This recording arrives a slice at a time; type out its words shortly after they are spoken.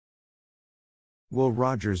Will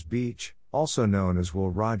Rogers Beach, also known as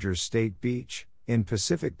Will Rogers State Beach, in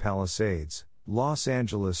Pacific Palisades, Los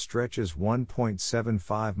Angeles stretches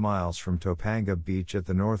 1.75 miles from Topanga Beach at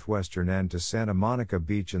the northwestern end to Santa Monica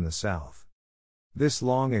Beach in the south. This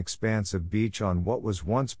long expanse of beach on what was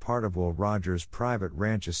once part of Will Rogers' private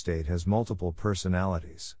ranch estate has multiple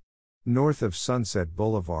personalities. North of Sunset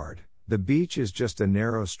Boulevard, the beach is just a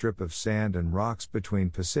narrow strip of sand and rocks between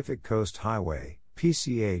Pacific Coast Highway,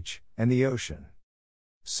 PCH, and the ocean.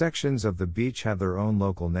 Sections of the beach have their own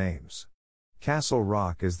local names. Castle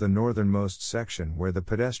Rock is the northernmost section where the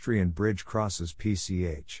pedestrian bridge crosses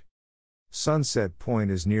PCH. Sunset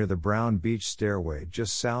Point is near the Brown Beach Stairway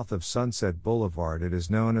just south of Sunset Boulevard. It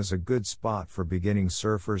is known as a good spot for beginning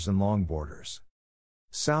surfers and longboarders.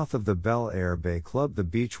 South of the Bel Air Bay Club, the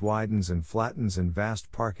beach widens and flattens, and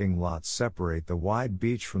vast parking lots separate the wide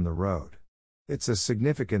beach from the road. It's a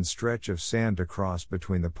significant stretch of sand to cross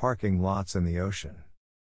between the parking lots and the ocean.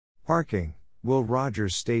 Parking: Will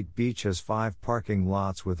Rogers State Beach has 5 parking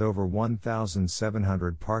lots with over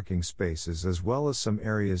 1,700 parking spaces, as well as some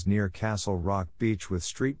areas near Castle Rock Beach with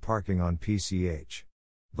street parking on PCH.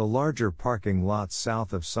 The larger parking lots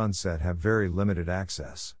south of Sunset have very limited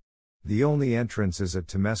access. The only entrance is at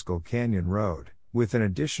Temescal Canyon Road, with an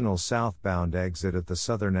additional southbound exit at the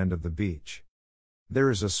southern end of the beach.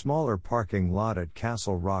 There is a smaller parking lot at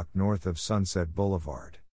Castle Rock north of Sunset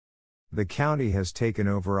Boulevard. The county has taken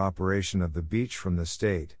over operation of the beach from the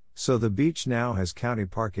state, so the beach now has county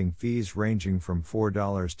parking fees ranging from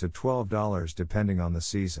 $4 to $12 depending on the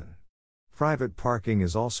season. Private parking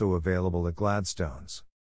is also available at Gladstone's.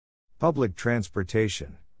 Public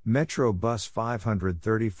transportation: Metro Bus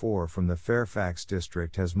 534 from the Fairfax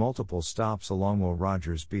district has multiple stops along Will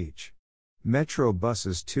Rogers Beach. Metro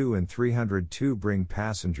buses 2 and 302 bring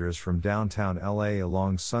passengers from downtown LA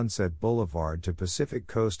along Sunset Boulevard to Pacific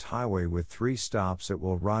Coast Highway, with 3 stops at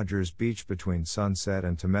Will Rogers Beach between Sunset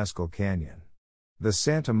and Temescal Canyon. The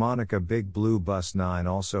Santa Monica Big Blue Bus 9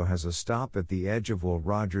 also has a stop at the edge of Will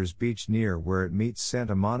Rogers Beach near where it meets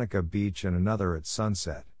Santa Monica Beach and another at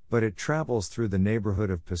Sunset, but it travels through the neighborhood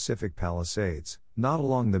of Pacific Palisades, not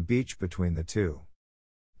along the beach between the two.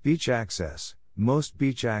 Beach access: most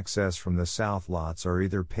beach access from the south lots are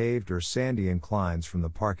either paved or sandy inclines from the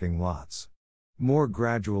parking lots. More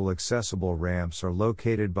gradual accessible ramps are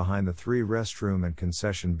located behind the 3 restroom and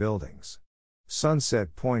concession buildings.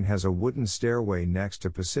 Sunset Point has a wooden stairway next to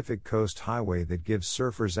Pacific Coast Highway that gives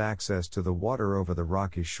surfers access to the water over the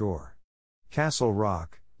rocky shore. Castle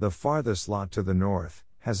Rock, the farthest lot to the north,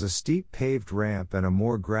 has a steep paved ramp and a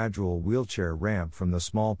more gradual wheelchair ramp from the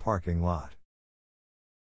small parking lot.